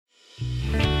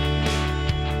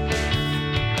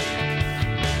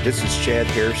This is Chad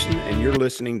Harrison, and you're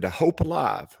listening to Hope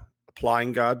Alive,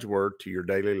 applying God's Word to your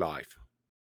daily life.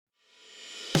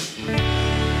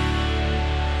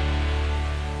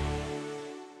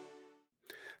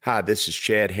 Hi, this is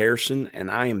Chad Harrison, and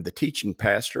I am the teaching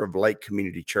pastor of Lake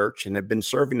Community Church and have been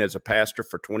serving as a pastor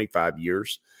for 25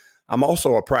 years. I'm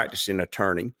also a practicing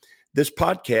attorney. This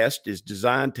podcast is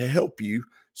designed to help you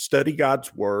study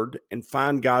God's Word and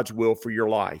find God's will for your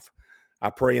life. I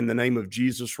pray in the name of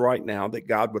Jesus right now that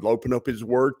God would open up His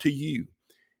Word to you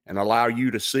and allow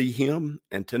you to see Him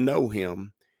and to know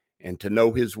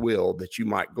His will, that you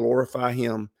might glorify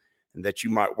Him and that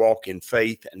you might walk in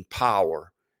faith and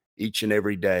power each and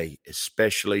every day,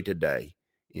 especially today,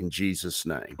 in Jesus'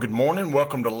 name. Good morning.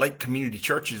 Welcome to Lake Community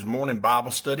Church's morning Bible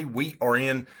study. We are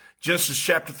in Genesis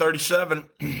chapter 37,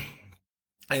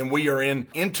 and we are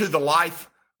into the life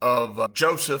of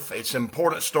Joseph. It's an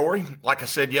important story. Like I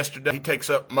said yesterday, he takes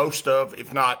up most of,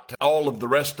 if not all of the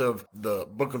rest of the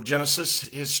book of Genesis.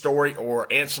 His story or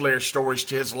ancillary stories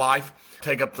to his life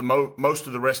take up the most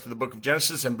of the rest of the book of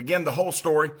Genesis and begin the whole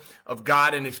story of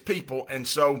God and his people. And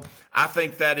so I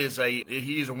think that he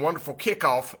is a wonderful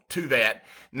kickoff to that.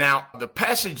 Now, the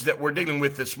passage that we're dealing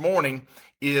with this morning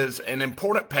is an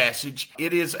important passage.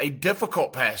 It is a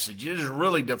difficult passage. It is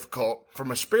really difficult from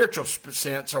a spiritual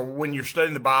sense, or when you're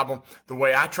studying the Bible, the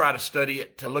way I try to study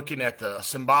it, to looking at the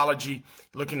symbology,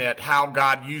 looking at how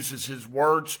God uses his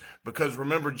words, because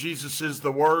remember, Jesus is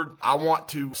the Word. I want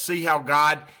to see how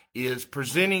God is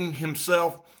presenting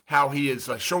himself, how he is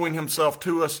showing himself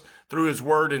to us through his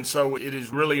Word. And so it is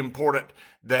really important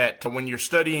that when you're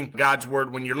studying God's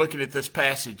Word, when you're looking at this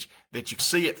passage, that you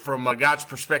see it from God's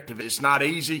perspective. It's not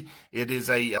easy. It is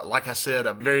like I said,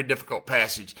 a very difficult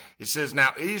passage. It says,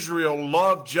 now Israel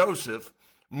loved Joseph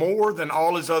more than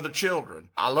all his other children.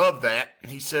 I love that.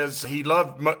 He says he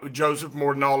loved Joseph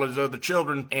more than all his other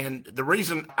children. And the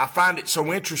reason I find it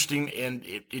so interesting and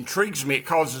it intrigues me, it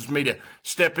causes me to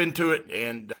step into it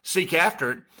and seek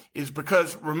after it, is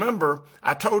because, remember,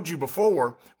 I told you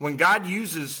before, when God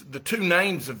uses the two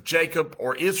names of Jacob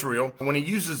or Israel, when he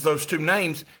uses those two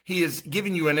names, he is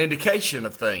giving you an indication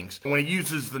of things. When he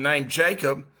uses the name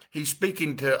Jacob, he's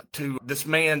speaking to this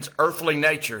man's earthly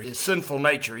nature, his sinful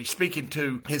nature. He's speaking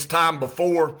to his time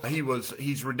before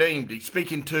he's redeemed. He's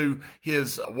speaking to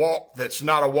his walk that's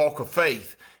not a walk of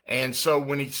faith. And so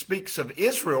when he speaks of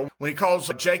Israel, when he calls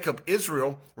Jacob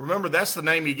Israel, remember that's the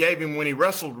name he gave him when he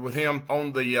wrestled with him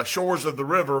on the shores of the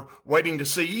river waiting to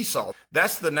see Esau.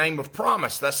 That's the name of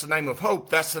promise. That's the name of hope.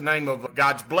 That's the name of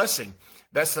God's blessing.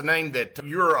 That's the name that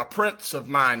you're a prince of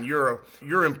mine. You're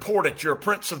important. You're a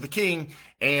prince of the king.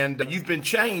 And you've been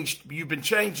changed. You've been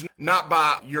changed not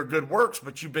by your good works,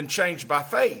 but you've been changed by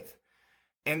faith.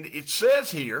 And it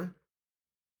says here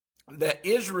that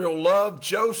Israel loved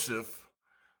Joseph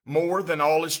more than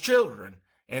all his children.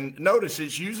 And notice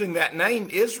it's using that name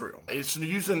Israel. It's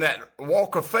using that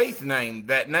walk of faith name,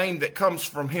 that name that comes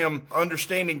from him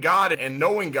understanding God and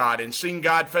knowing God and seeing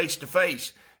God face to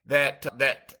face.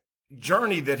 That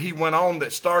journey that he went on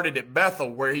that started at Bethel,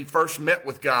 where he first met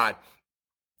with God,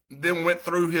 then went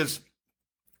through his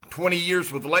 20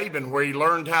 years with Laban, where he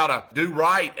learned how to do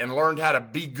right and learned how to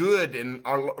be good and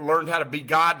learned how to be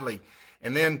godly.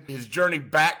 And then his journey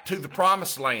back to the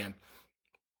promised land,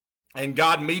 and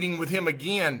God meeting with him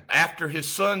again after his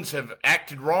sons have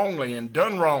acted wrongly and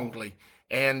done wrongly,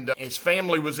 and his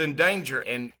family was in danger,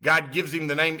 and God gives him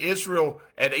the name Israel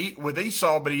with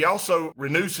Esau, but he also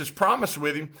renews his promise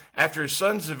with him after his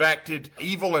sons have acted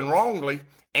evil and wrongly.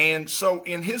 And so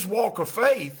in his walk of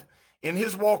faith,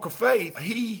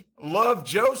 he loved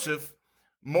Joseph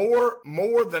more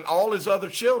than all his other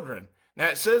children. Now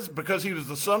it says because he was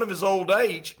the son of his old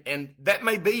age, and that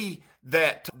may be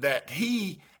that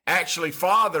he actually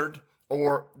fathered,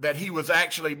 or that he was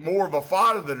actually more of a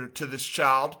father to this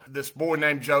child, this boy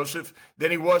named Joseph,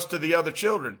 than he was to the other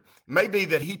children. Maybe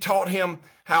that he taught him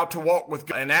how to walk with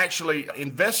God and actually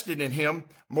invested in him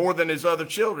more than his other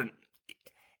children.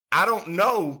 I don't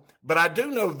know, but I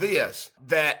do know this,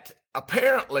 that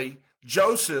apparently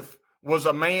Joseph was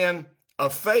a man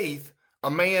of faith,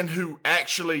 a man who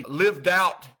actually lived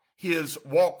out his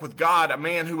walk with God, a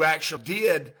man who actually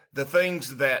did the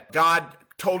things that God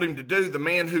told him to do, the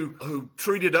man who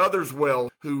treated others well,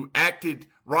 who acted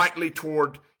rightly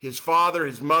toward his father,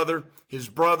 his mother, his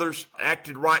brothers,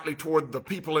 acted rightly toward the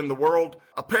people in the world.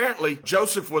 Apparently,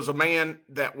 Joseph was a man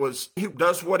he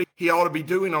does what he ought to be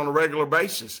doing on a regular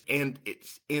basis. And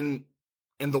it's in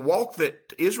the walk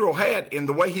that Israel had, in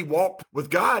the way he walked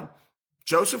with God,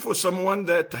 Joseph was someone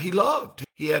that he loved.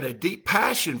 He had a deep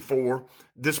passion for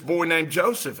this boy named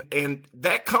Joseph. And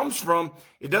that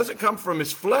it doesn't come from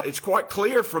his flesh. It's quite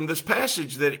clear from this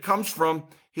passage that it comes from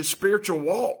his spiritual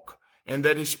walk, and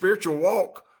that his spiritual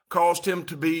walk caused him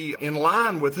to be in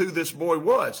line with who this boy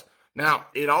was. Now,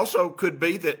 it also could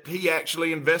be that he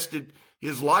actually invested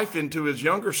his life into his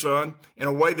younger son in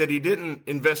a way that he didn't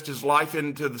invest his life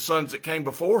into the sons that came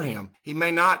before him. He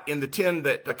may not, in the 10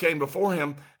 that came before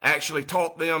him, actually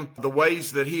taught them the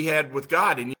ways that he had with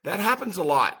God. And that happens a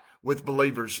lot with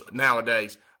believers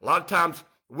nowadays. A lot of times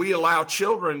we allow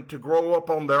children to grow up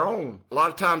on their own. A lot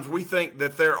of times we think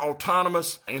that they're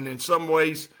autonomous and in some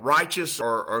ways righteous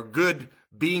or good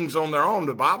beings on their own.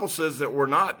 The Bible says that we're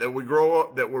not, that we grow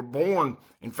up, that we're born.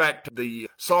 In fact, the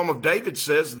Psalm of David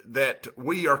says that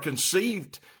we are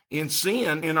conceived in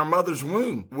sin in our mother's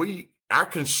womb. Our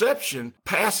conception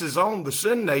passes on the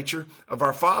sin nature of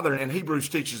our father, and Hebrews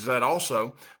teaches that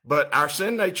also. But our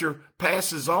sin nature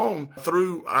passes on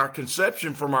through our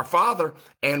conception from our father,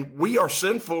 and we are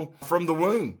sinful from the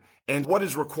womb. And what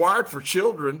is required for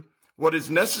children, what is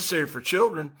necessary for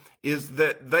children, is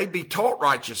that they be taught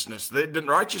righteousness.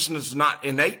 Righteousness is not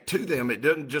innate to them. It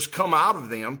doesn't just come out of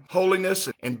them. Holiness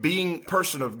and being a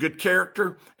person of good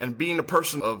character and being a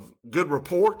person of good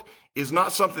report is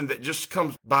not something that just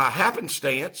comes by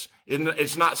happenstance.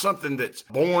 It's not something that's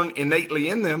born innately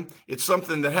in them. It's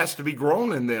something that has to be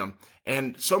grown in them.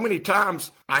 And so many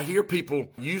times I hear people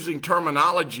using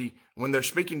terminology when they're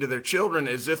speaking to their children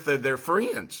as if they're their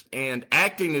friends, and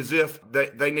acting as if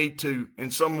they need to, in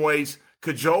some ways,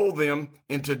 cajole them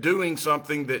into doing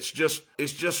something it's just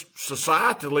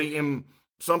societally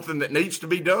something that needs to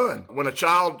be done. When a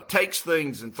child takes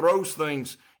things and throws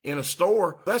things in a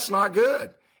store, that's not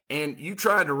good. And you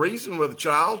try to reason with a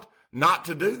child not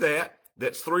to do that,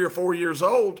 that's 3 or 4 years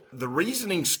old, the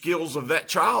reasoning skills of that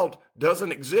child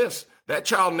doesn't exist. That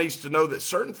child needs to know that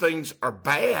certain things are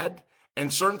bad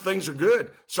and certain things are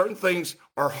good. Certain things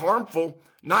are harmful,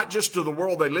 not just to the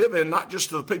world they live in, not just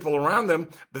to the people around them,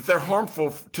 but they're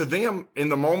harmful to them in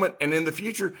the moment and in the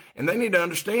future. And they need to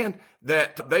understand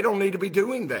that they don't need to be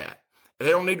doing that. They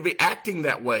don't need to be acting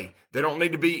that way. They don't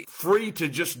need to be free to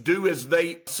just do as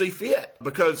they see fit,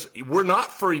 because we're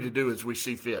not free to do as we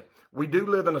see fit. We do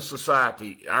live in a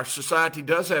society. Our society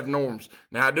does have norms.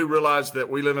 Now, I do realize that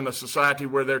we live in a society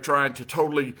where they're trying to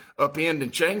totally upend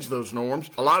and change those norms.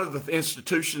 A lot of the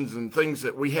institutions and things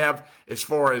that we have as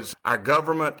far as our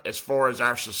government, as far as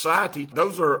our society,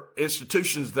 those are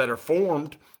institutions that are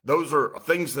formed. Those are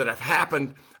things that have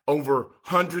happened over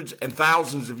hundreds and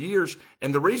thousands of years.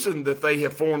 And the reason that they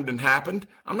have formed and happened,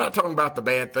 I'm not talking about the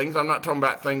bad things. I'm not talking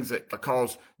about things that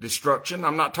cause destruction.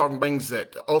 I'm not talking things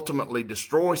that ultimately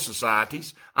destroy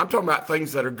societies. I'm talking about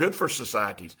things that are good for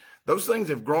societies. Those things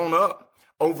have grown up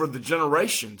over the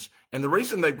generations. And the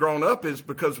reason they've grown up is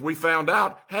because we found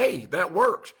out, hey, that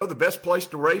works. The best place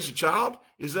to raise a child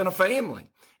is in a family.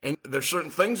 And there's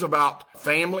certain things about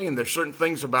family, and there's certain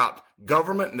things about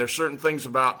government, and there's certain things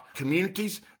about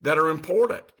communities that are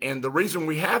important. And the reason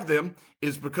we have them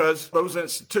is because those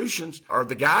institutions are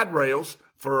the guide rails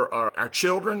for our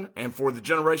children and for the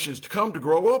generations to come to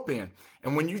grow up in.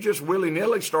 And when you just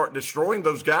willy-nilly start destroying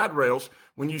those guide rails,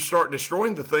 when you start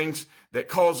destroying the things that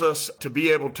cause us to be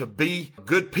able to be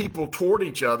good people toward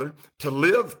each other, to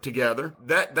live together,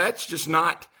 that's just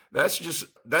not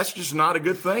a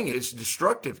good thing. It's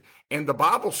destructive. And the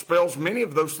Bible spells many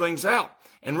of those things out.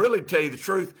 And really, to tell you the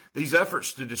truth, these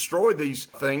efforts to destroy these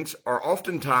things are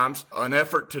oftentimes an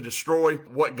effort to destroy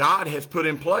what God has put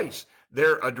in place.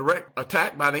 They're a direct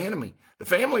attack by the enemy. The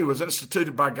family was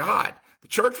instituted by God. The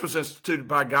church was instituted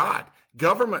by God.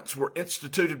 Governments were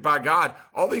instituted by God.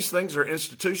 All these things are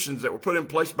institutions that were put in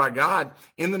place by God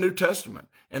in the New Testament.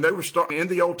 And they were started in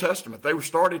the Old Testament. They were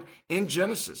started in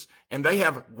Genesis. And they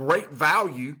have great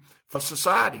value for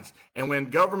societies. And when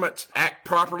governments act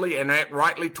properly and act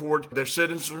rightly toward their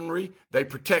citizenry, they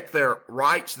protect their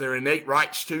rights, their innate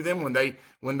rights to them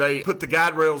when they put the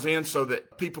guide rails in so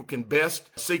that people can best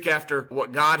seek after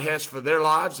what God has for their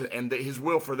lives and his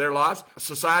will for their lives.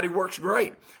 Society works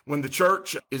great. When the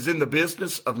church is in the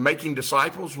business of making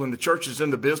disciples, when the church is in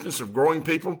the business of growing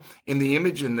people in the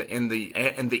image and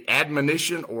the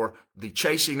admonition or the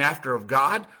chasing after of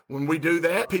God, when we do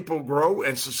that, people grow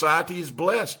and society is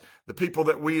blessed. The people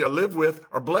that we live with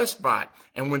are blessed by it.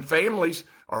 And when families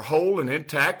are whole and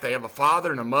intact, they have a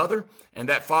father and a mother, and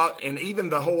that father, and even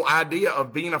the whole idea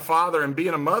of being a father and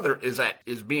being a mother is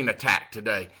being attacked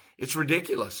today. It's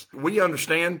ridiculous. We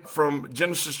understand from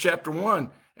Genesis chapter 1,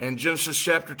 in Genesis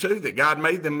chapter 2 that God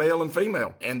made them male and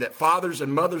female, and that fathers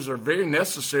and mothers are very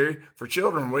necessary for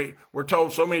children. We're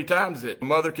told so many times that a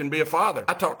mother can be a father.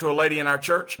 I talked to a lady in our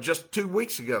church just 2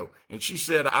 weeks ago, and she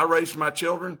said, I raised my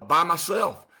children by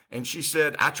myself. And she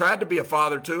said, I tried to be a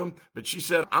father to them, but she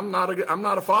said, I'm not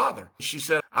a father. She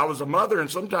said, I was a mother,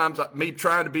 and sometimes me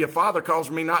trying to be a father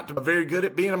caused me not to be very good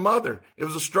at being a mother. It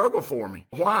was a struggle for me.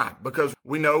 Why? Because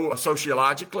we know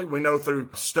sociologically, we know through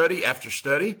study after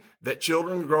study that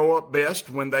children grow up best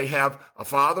when they have a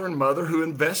father and mother who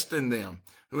invest in them,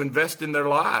 who invest in their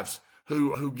lives,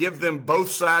 who give them both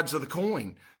sides of the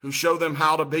coin, who show them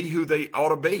how to be who they ought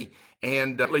to be.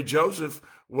 And Joseph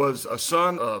was a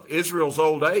son of Israel's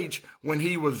old age when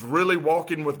he was really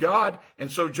walking with God.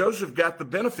 And so Joseph got the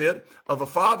benefit of a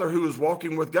father who was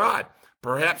walking with God.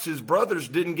 Perhaps his brothers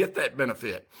didn't get that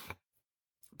benefit.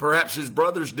 Perhaps his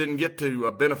brothers didn't get to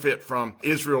benefit from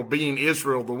Israel being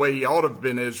Israel the way he ought to have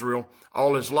been Israel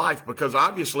all his life, because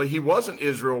obviously he wasn't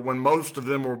Israel when most of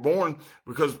them were born,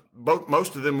 because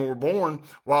most of them were born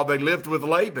while they lived with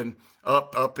Laban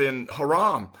up in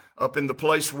Haran, up in the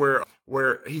place where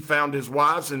he found his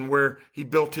wives and where he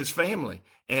built his family.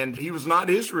 And he was not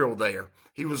Israel there.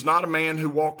 He was not a man who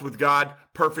walked with God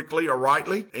perfectly or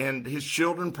rightly, and his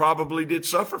children probably did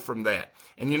suffer from that.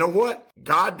 And you know what?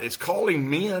 God is calling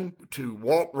men to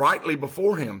walk rightly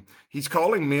before him. He's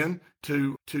calling men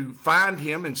to find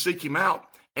him and seek him out,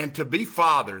 and to be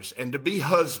fathers and to be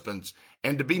husbands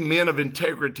and to be men of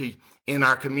integrity in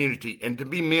our community, and to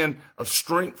be men of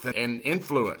strength and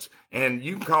influence. And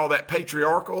you can call that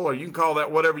patriarchal, or you can call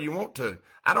that whatever you want to.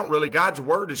 God's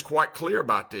word is quite clear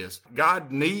about this.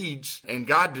 God needs and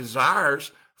God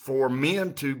desires for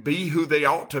men to be who they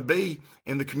ought to be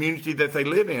in the community that they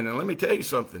live in. And let me tell you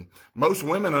something. Most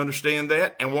women understand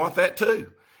that and want that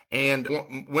too. And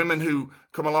women who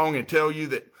come along and tell you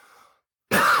that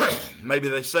maybe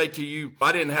they say to you,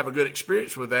 I didn't have a good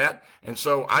experience with that, and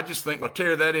so I just think I'll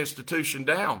tear that institution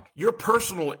down. Your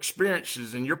personal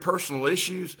experiences and your personal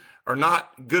issues are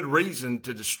not good reason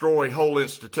to destroy whole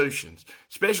institutions,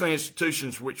 especially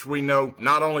institutions which we know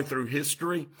not only through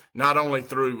history, not only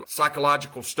through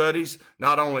psychological studies,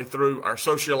 not only through our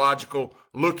sociological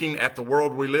looking at the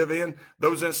world we live in,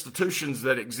 those institutions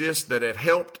that exist that have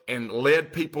helped and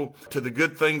led people to the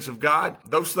good things of God,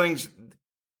 those things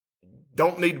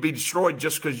don't need to be destroyed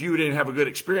just because you didn't have a good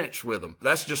experience with them.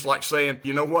 That's just like saying,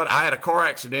 you know what, I had a car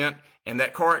accident, and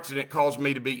that car accident caused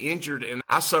me to be injured, and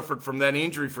I suffered from that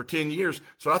injury for 10 years,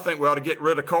 so I think we ought to get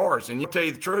rid of cars. And you tell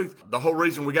you the truth, the whole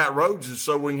reason we got roads is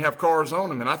so we can have cars on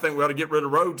them, and I think we ought to get rid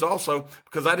of roads also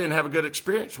because I didn't have a good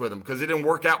experience with them, because it didn't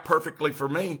work out perfectly for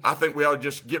me. I think we ought to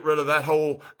just get rid of that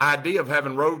whole idea of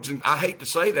having roads, and I hate to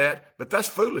say that, but that's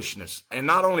foolishness. And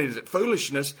not only is it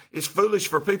foolishness, it's foolish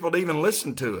for people to even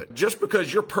listen to it. Just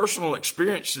because your personal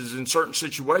experiences in certain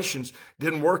situations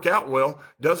didn't work out well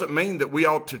doesn't mean that we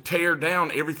ought to tear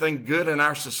down everything good in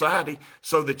our society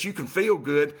so that you can feel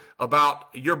good about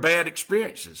your bad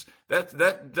experiences.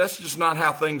 That's just not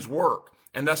how things work.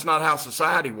 And that's not how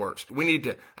society works.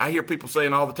 I hear people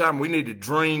saying all the time, we need to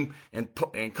dream and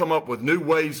come up with new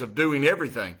ways of doing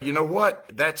everything. You know what?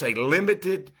 That's a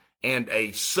limited and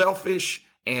a selfish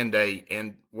and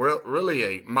really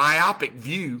a myopic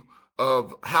view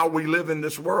of how we live in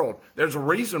this world. There's a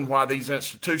reason why these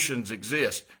institutions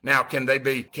exist. Now, can they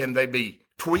be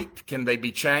tweaked? Can they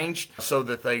be changed so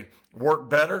that they work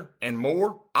better and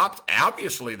more?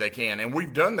 Obviously they can, and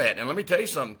we've done that. And let me tell you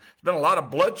something, there's been a lot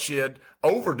of bloodshed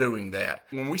over doing that.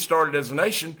 When we started as a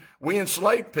nation, we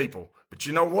enslaved people. But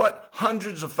you know what?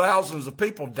 Hundreds of thousands of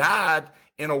people died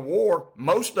in a war,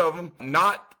 most of them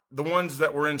not the ones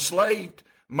that were enslaved.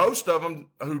 Most of them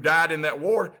who died in that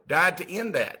war died to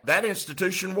end that. That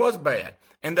institution was bad.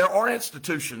 And there are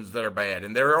institutions that are bad,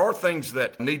 and there are things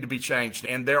that need to be changed,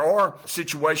 and there are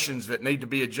situations that need to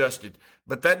be adjusted.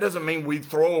 But that doesn't mean we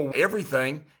throw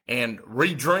everything and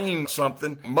redream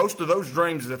something. Most of those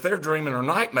dreams that they're dreaming are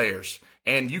nightmares.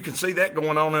 And you can see that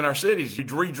going on in our cities. You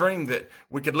redream that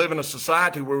we could live in a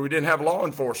society where we didn't have law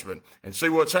enforcement, and see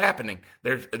what's happening.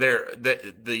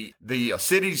 The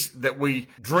cities that we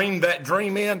dreamed that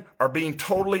dream in are being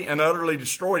totally and utterly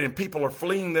destroyed, and people are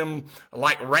fleeing them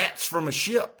like rats from a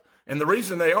ship. And the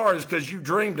reason they are is because you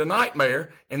dreamed a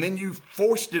nightmare and then you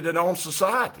foisted it on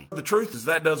society. The truth is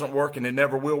that doesn't work, and it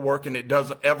never will work, and it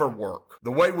doesn't ever work.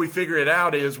 The way we figure it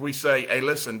out is we say, hey,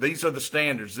 listen, these are the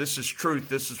standards. This is truth.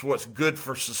 This is what's good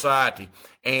for society.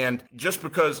 And just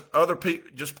because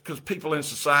people in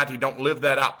society don't live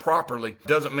that out properly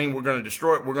doesn't mean we're going to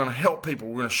destroy it. We're going to help people.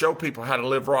 We're going to show people how to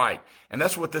live right. And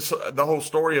that's what the whole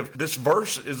story of this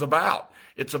verse is about.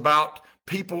 It's about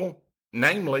people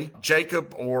namely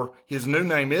Jacob, or his new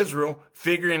name Israel,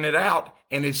 figuring it out,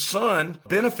 and his son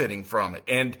benefiting from it,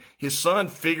 and his son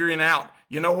figuring out,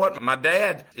 you know what, my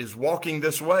dad is walking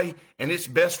this way, and it's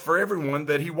best for everyone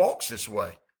that he walks this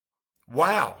way.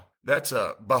 Wow, that's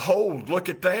a behold, look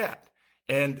at that.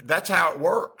 And that's how it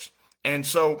works. And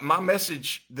so my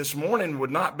message this morning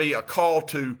would not be a call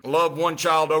to love one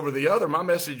child over the other. My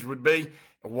message would be,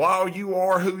 while you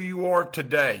are who you are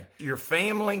today, your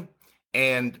family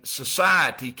and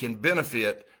society can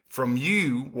benefit from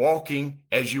you walking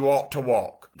as you ought to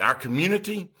walk. Our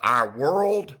community, our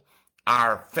world,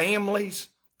 our families,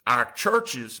 our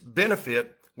churches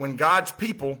benefit when God's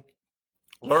people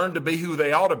learn to be who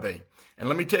they ought to be. And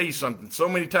let me tell you something. So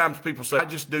many times people say, I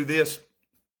just do this,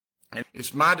 and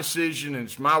it's my decision and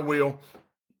it's my will.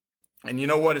 And you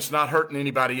know what? It's not hurting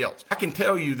anybody else. I can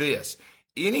tell you this.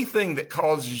 Anything that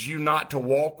causes you not to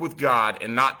walk with God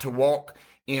and not to walk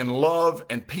in love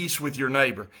and peace with your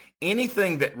neighbor,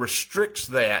 anything that restricts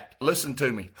that, listen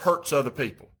to me, hurts other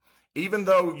people. Even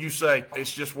though you say,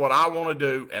 it's just what I want to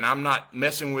do and I'm not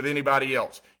messing with anybody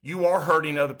else, you are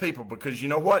hurting other people, because you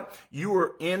know what? You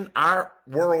are in our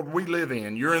world we live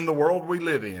in. You're in the world we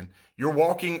live in. You're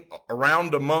walking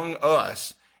around among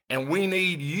us, and we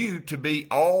need you to be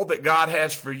all that God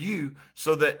has for you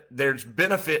so that there's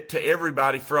benefit to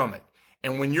everybody from it.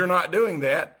 And when you're not doing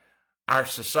that, our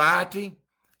society,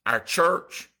 our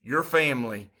church, your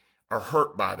family are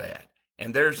hurt by that.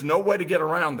 And there's no way to get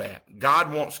around that.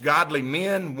 God wants godly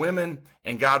men, women,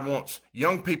 and God wants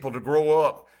young people to grow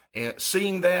up and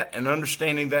seeing that and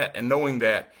understanding that and knowing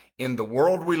that in the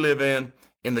world we live in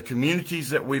the communities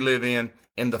that we live in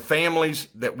the families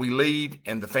that we lead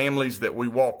and the families that we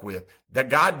walk with, that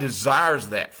God desires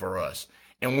that for us.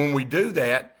 And when we do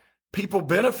that, people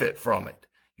benefit from it.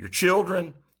 Your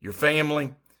children, your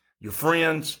family, your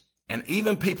friends, and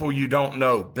even people you don't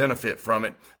know benefit from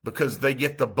it, because they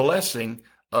get the blessing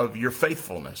of your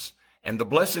faithfulness. And the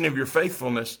blessing of your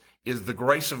faithfulness is the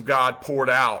grace of God poured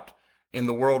out in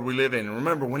the world we live in. And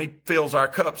remember, when he fills our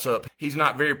cups up, he's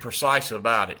not very precise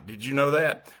about it. Did you know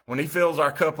that? When he fills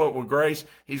our cup up with grace,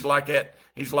 he's like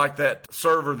that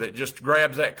server that just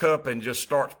grabs that cup and just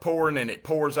starts pouring, and it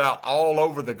pours out all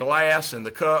over the glass and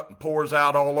the cup and pours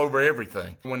out all over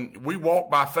everything. When we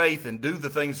walk by faith and do the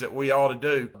things that we ought to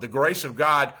do, the grace of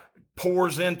God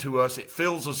pours into us. It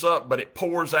fills us up, but it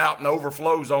pours out and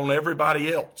overflows on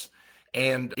everybody else.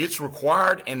 And it's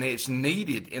required and it's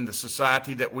needed in the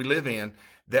society that we live in,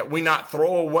 that we not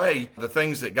throw away the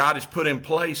things that God has put in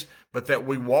place, but that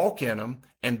we walk in them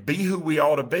and be who we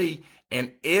ought to be.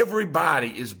 And everybody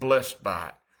is blessed by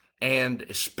it. And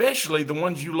especially the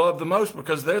ones you love the most,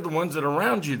 because they're the ones that are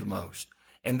around you the most,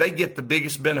 and they get the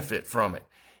biggest benefit from it.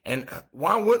 And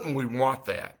why wouldn't we want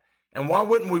that? And why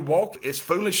wouldn't we walk? It's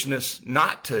foolishness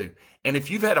not to. And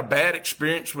if you've had a bad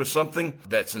experience with something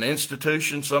that's an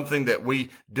institution, something that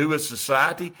we do as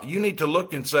society, you need to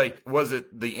look and say, was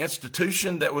it the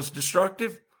institution that was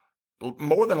destructive?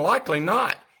 More than likely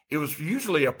not. It was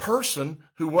usually a person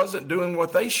who wasn't doing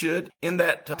what they should in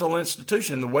that total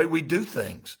institution, the way we do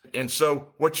things. And so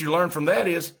what you learn from that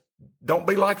is, don't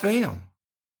be like them.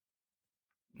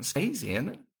 It's easy, isn't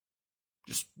it?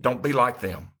 Just don't be like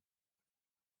them.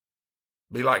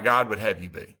 Be like God would have you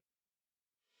be.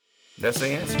 That's the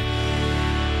answer.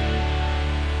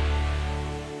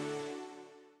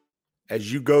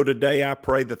 As you go today, I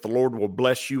pray that the Lord will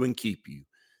bless you and keep you,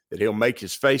 that he'll make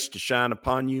his face to shine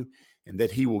upon you, and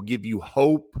that he will give you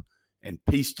hope and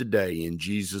peace today in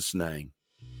Jesus' name.